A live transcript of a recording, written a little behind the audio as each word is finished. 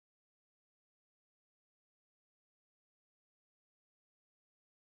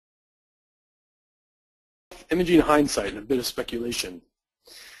imaging hindsight and a bit of speculation.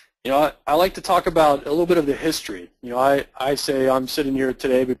 I like to talk about a little bit of the history. I say I'm sitting here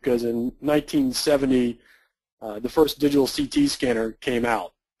today because in 1970, the first digital CT scanner came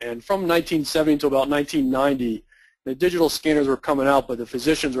out. And from 1970 to about 1990, the digital scanners were coming out, but the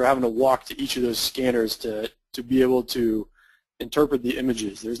physicians were having to walk to each of those scanners to be able to interpret the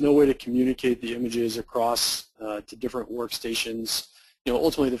images. There's no way to communicate the images across to different workstations.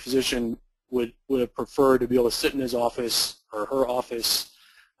 Ultimately, the physician would have preferred to be able to sit in his office or her office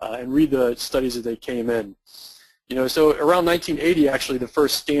and read the studies as they came in. So around 1980, actually, the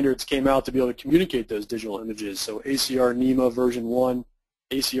first standards came out to be able to communicate those digital images. So ACR NEMA version 1,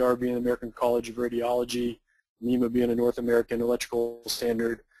 ACR being the American College of Radiology, NEMA being a North American electrical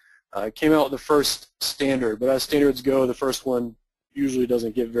standard, came out with the first standard. But as standards go, the first one usually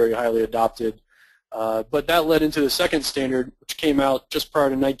doesn't get very highly adopted. But that led into the second standard, which came out just prior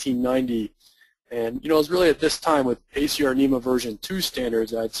to 1990. And it was really at this time with ACR NEMA version 2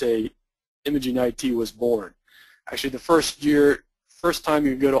 standards, I'd say imaging IT was born. Actually, the first time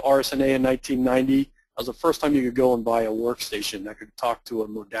you could go to RSNA in 1990, that was the first time you could go and buy a workstation that could talk to a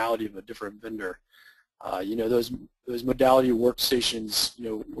modality of a different vendor. Those modality workstations,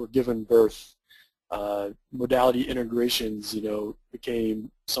 were given birth. Modality integrations, became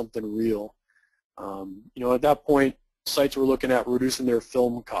something real. At that point, sites were looking at reducing their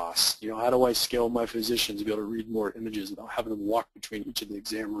film costs. How do I scale my physicians to be able to read more images without having them walk between each of the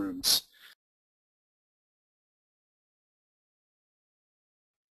exam rooms?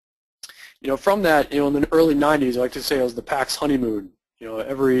 From that, in the early 90s, I like to say it was the PACS honeymoon.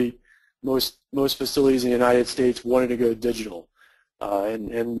 Most facilities in the United States wanted to go digital,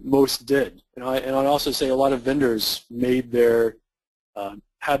 and most did. And I'd also say a lot of vendors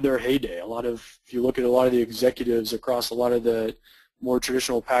had their heyday. If you look at a lot of the executives across a lot of the more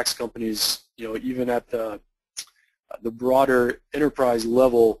traditional PACS companies, even at the broader enterprise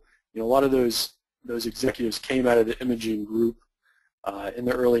level, a lot of those executives came out of the imaging group in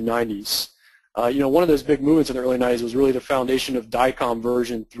the early 90s. One of those big movements in the early 90s was really the foundation of DICOM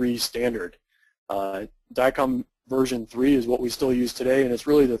version 3 standard. DICOM version 3 is what we still use today, and it's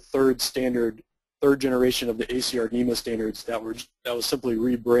really the third generation of the ACR NEMA standards that was simply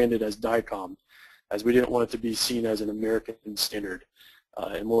rebranded as DICOM, as we didn't want it to be seen as an American standard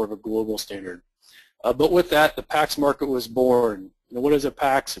and more of a global standard. But with that, the PACS market was born. What is a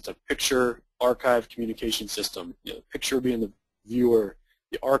PACS? It's a picture archive communication system. The picture being the viewer,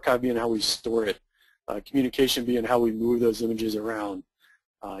 the archive being how we store it, communication being how we move those images around.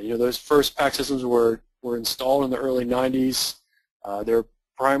 Those first PACS systems were installed in the early 90s. They're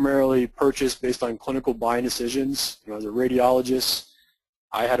primarily purchased based on clinical buying decisions. As a radiologist,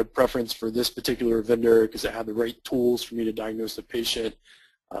 I had a preference for this particular vendor because it had the right tools for me to diagnose the patient,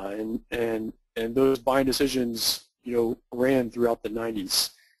 and those buying decisions, ran throughout the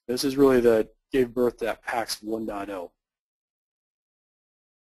 90s. This is really gave birth to that PACS 1.0.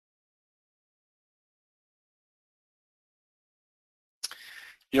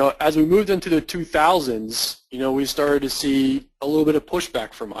 As we moved into the 2000s, we started to see a little bit of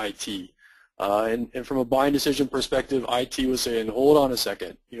pushback from IT. And from a buying decision perspective, IT was saying, hold on a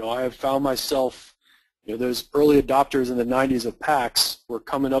second. I have found myself, those early adopters in the 90s of PACS were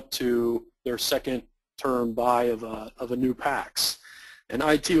coming up to their second term buy of a new PACS. And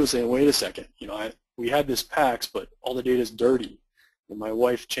IT was saying, wait a second, we had this PACS, but all the data is dirty. And my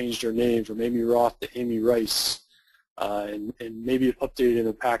wife changed her name from Amy Roth to Amy Rice. And maybe it updated in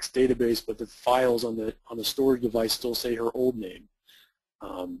the PACS database, but the files on the storage device still say her old name.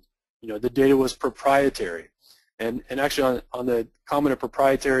 The data was proprietary, and actually on the comment of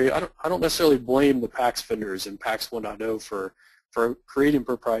proprietary, I don't necessarily blame the PACS vendors in PACS 1.0 for creating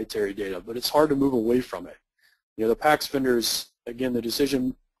proprietary data, but it's hard to move away from it. The PACS vendors, again,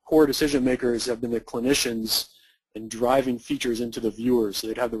 the core decision makers have been the clinicians in driving features into the viewers, so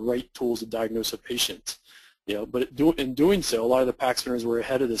they'd have the right tools to diagnose a patient. But in doing so, a lot of the PACS vendors were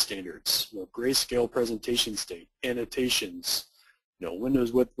ahead of the standards. Grayscale presentation state, annotations,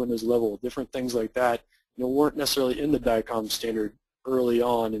 Windows width, Windows level, different things like that, weren't necessarily in the DICOM standard early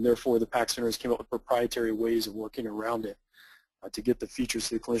on, and therefore the PACS vendors came up with proprietary ways of working around it to get the features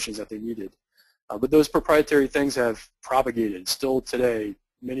to the clinicians that they needed. But those proprietary things have propagated. Still today,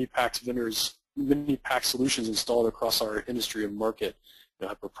 many PACS vendors, many PACS solutions installed across our industry and market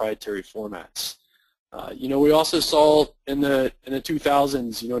have proprietary formats. We also saw in the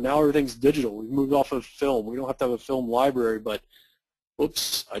 2000s, now everything's digital. We've moved off of film. We don't have to have a film library, but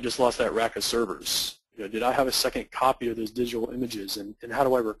oops, I just lost that rack of servers. Did I have a second copy of those digital images, and how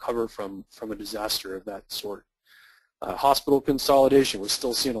do I recover from a disaster of that sort? Hospital consolidation, we're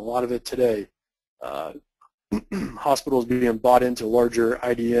still seeing a lot of it today. hospitals being bought into larger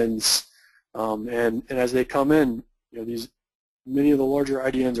IDNs, and as they come in, many of the larger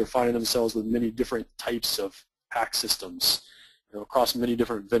IDNs are finding themselves with many different types of PACS systems, across many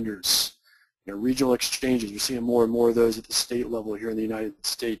different vendors. Regional exchanges, we're seeing more and more of those at the state level here in the United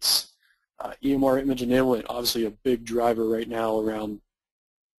States. EMR image enablement, obviously a big driver right now around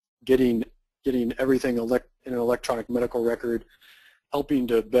getting everything in an electronic medical record, helping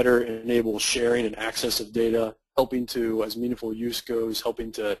to better enable sharing and access of data, helping to, as meaningful use goes, helping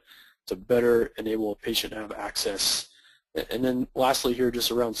to better enable a patient to have access. And then lastly here,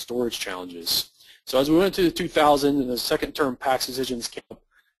 just around storage challenges. So as we went to the 2000s and the second term PACS decisions came up,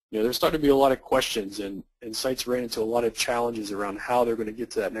 there's starting to be a lot of questions, and sites ran into a lot of challenges around how they're going to get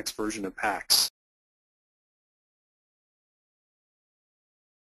to that next version of PACS.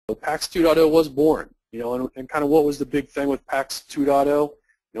 So PACS 2.0 was born, and kind of what was the big thing with PACS 2.0?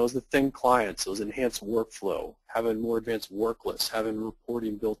 It was the thin clients, it was enhanced workflow, having more advanced work lists, having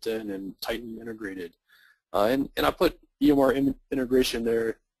reporting built in and tightly integrated. And I put EMR integration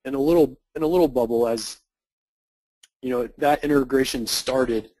there in a little bubble, as that integration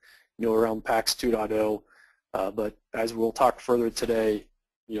started around PACS 2.0, but as we'll talk further today,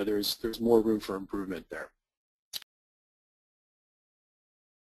 there's more room for improvement there.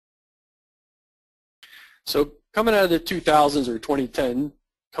 So coming out of the 2000s or 2010,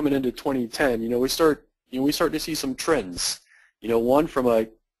 coming into 2010, we start to see some trends. One, from a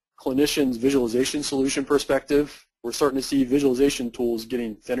clinician's visualization solution perspective, we're starting to see visualization tools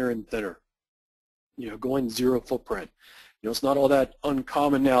getting thinner and thinner, going zero footprint. It's not all that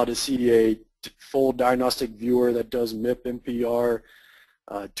uncommon now to see a full diagnostic viewer that does MIP, NPR,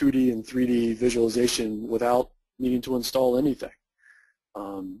 2D and 3D visualization without needing to install anything.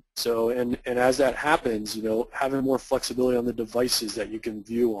 And as that happens, having more flexibility on the devices that you can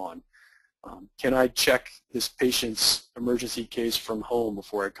view on. Can I check this patient's emergency case from home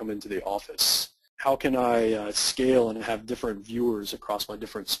before I come into the office? How can I scale and have different viewers across my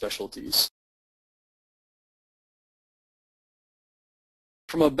different specialties?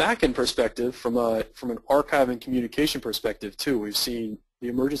 From a back-end perspective, from an archive and communication perspective too, we've seen the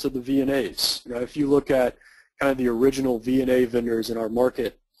emergence of the VNAs. If you look at kind of the original VNA vendors in our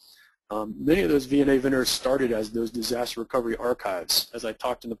market, many of those VNA vendors started as those disaster recovery archives. As I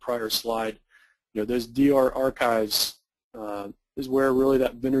talked in the prior slide, those DR archives is where really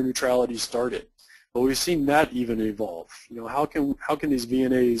that vendor neutrality started. But we've seen that even evolve. How can these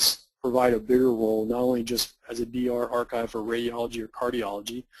VNAs provide a bigger role, not only just as a DR archive for radiology or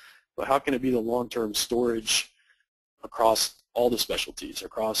cardiology, but how can it be the long-term storage across all the specialties,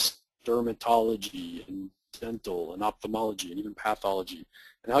 across dermatology and dental and ophthalmology and even pathology?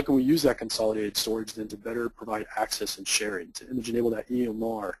 And how can we use that consolidated storage then to better provide access and sharing, to image enable that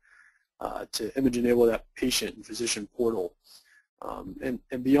EMR, to image enable that patient and physician portal?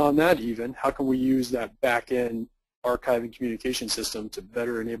 And beyond that even, how can we use that back-end archive and communication system to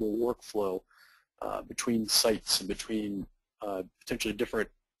better enable workflow between sites and between potentially different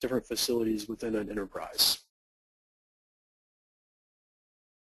facilities within an enterprise?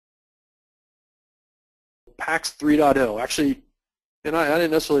 PACS 3.0, actually, and I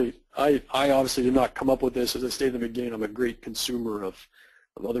didn't necessarily, I obviously did not come up with this. As I stated in the beginning, I'm a great consumer of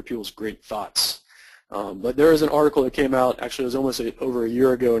other people's great thoughts. But there is an article that came out, actually it was almost over a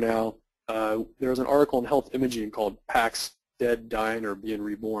year ago now. There was an article in Health Imaging called PACS Dead, Dying, or Being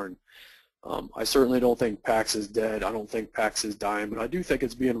Reborn. I certainly don't think PACS is dead. I don't think PACS is dying, but I do think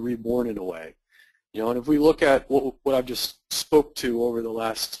it's being reborn in a way. And if we look at what I've just spoke to over the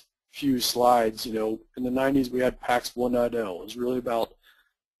last few slides, in the 90s we had PACS 1.0. It was really about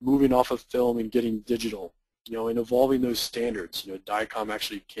moving off of film and getting digital, and evolving those standards. DICOM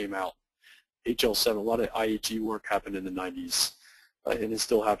actually came out, HL7, a lot of IHE work happened in the 90s, and it's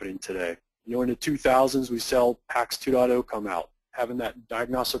still happening today. In the 2000s we saw PACS 2.0 come out, having that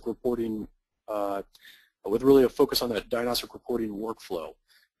diagnostic reporting with really a focus on that diagnostic reporting workflow.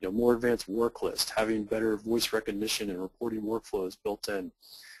 More advanced work list, having better voice recognition and reporting workflows built in.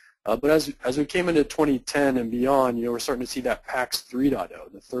 But as we came into 2010 and beyond, we're starting to see that PACS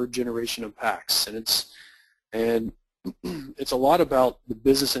 3.0, the third generation of PACS, and it's a lot about the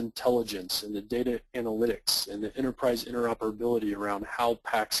business intelligence and the data analytics and the enterprise interoperability around how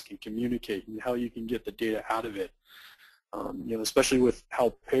PACS can communicate and how you can get the data out of it. Especially with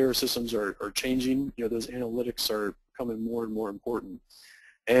how payer systems are changing, those analytics are becoming more and more important.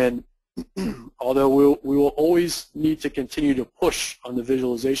 And although we will always need to continue to push on the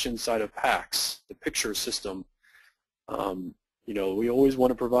visualization side of PACS, the picture system, we always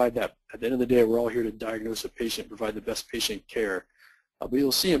want to provide that. At the end of the day, we're all here to diagnose a patient, provide the best patient care. But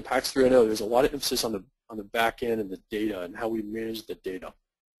you'll see in PACS 3.0, there's a lot of emphasis on the back end and the data and how we manage the data.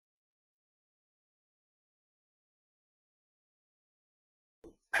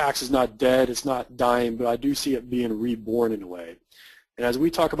 PACS is not dead, it's not dying, but I do see it being reborn in a way. And as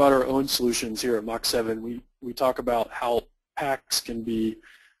we talk about our own solutions here at Mach 7, we talk about how PACS can be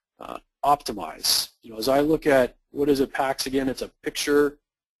optimized. As I look at what is a PACS again, it's a picture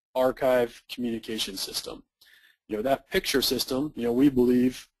archive communication system. That picture system, we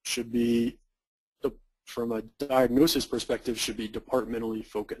believe should be, from a diagnosis perspective, should be departmentally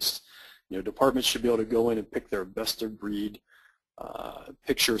focused. Departments should be able to go in and pick their best of breed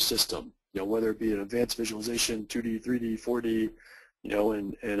picture system, whether it be an advanced visualization, 2D, 3D, 4D,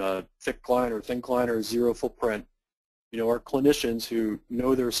 in a thick client or thin client or zero footprint. Our clinicians who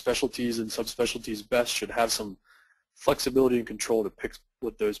know their specialties and subspecialties best should have some flexibility and control to pick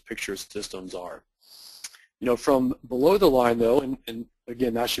what those picture systems are. From below the line though, and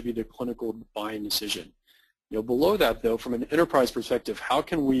again, that should be the clinical buying decision. Below that though, from an enterprise perspective, how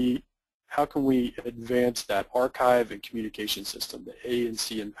can we advance that archive and communication system, the A and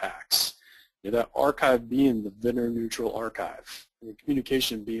C in PACS? That archive being the vendor-neutral archive, and the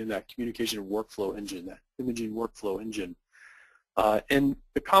communication being that communication workflow engine, that imaging workflow engine. And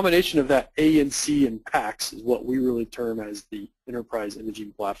the combination of that A and C in PACS is what we really term as the enterprise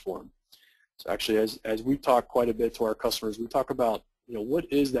imaging platform. So actually, as we talk quite a bit to our customers, we talk about, what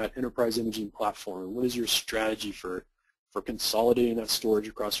is that enterprise imaging platform, and what is your strategy for consolidating that storage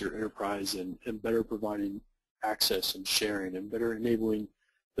across your enterprise and better providing access and sharing and better enabling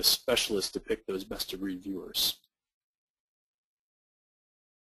the specialists to pick those best-of-breed viewers.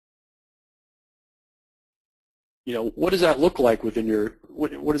 What does that look like within your,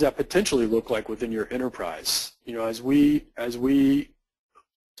 what does that potentially look like within your enterprise? As we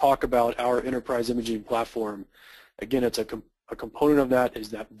talk about our enterprise imaging platform, again, it's a component of that is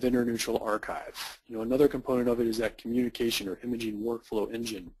that vendor-neutral archive. Another component of it is that communication or imaging workflow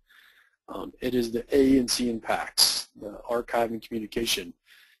engine. It is the A and C in PACS, the archive and communication.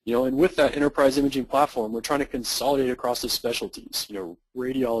 And with that enterprise imaging platform, we're trying to consolidate across the specialties.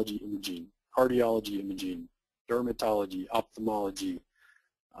 Radiology imaging, cardiology imaging, dermatology, ophthalmology,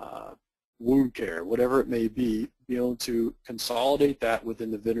 wound care, whatever it may be able to consolidate that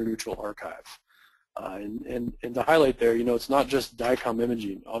within the vendor-neutral archive. And to highlight there, it's not just DICOM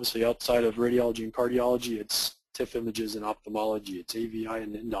imaging. Obviously, outside of radiology and cardiology, it's TIFF images and ophthalmology, it's AVI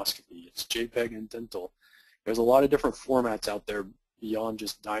and endoscopy, it's JPEG and dental. There's a lot of different formats out there beyond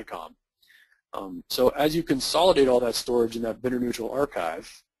just DICOM. So as you consolidate all that storage in that vendor-neutral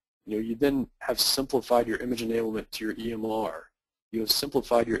archive, you then have simplified your image enablement to your EMR. You have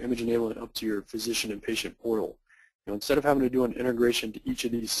simplified your image enablement up to your physician and patient portal. Instead of having to do an integration to each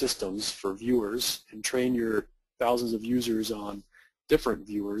of these systems for viewers and train your thousands of users on different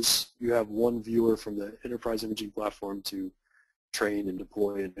viewers, you have one viewer from the enterprise imaging platform to train and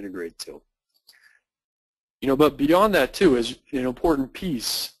deploy and integrate to. But beyond that too is an important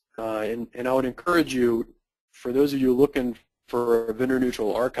piece, and I would encourage you, for those of you looking for a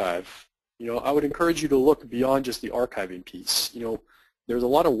vendor-neutral archive, I would encourage you to look beyond just the archiving piece. There's a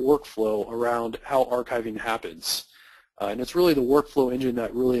lot of workflow around how archiving happens. And it's really the workflow engine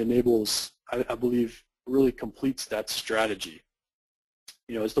that really enables, I believe, really completes that strategy.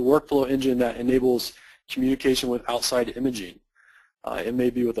 It's the workflow engine that enables communication with outside imaging. It may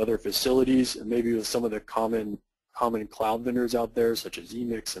be with other facilities, it may be with some of the common cloud vendors out there, such as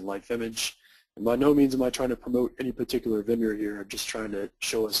eMix and LifeImage. And by no means am I trying to promote any particular vendor here. I'm just trying to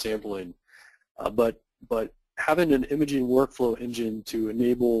show a sampling. But having an imaging workflow engine to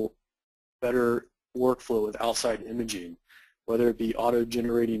enable better workflow with outside imaging, whether it be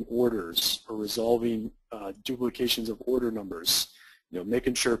auto-generating orders or resolving duplications of order numbers,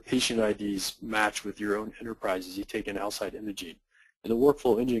 making sure patient IDs match with your own enterprise as you take in outside imaging. And the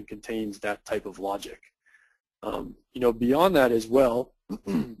workflow engine contains that type of logic. Beyond that as well,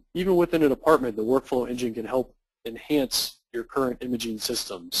 even within a department, the workflow engine can help enhance your current imaging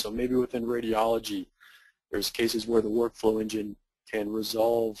system. So maybe within radiology, there's cases where the workflow engine can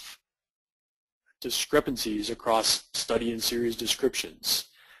resolve discrepancies across study and series descriptions.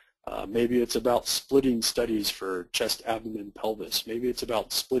 Maybe it's about splitting studies for chest, abdomen, pelvis. Maybe it's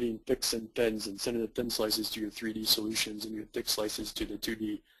about splitting thicks and thins and sending the thin slices to your 3D solutions and your thick slices to the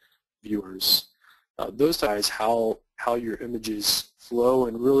 2D viewers. Those guys, how your images flow,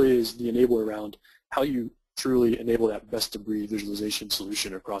 and really is the enabler around how you truly enable that best-of-breed visualization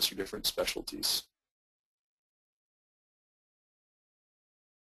solution across your different specialties.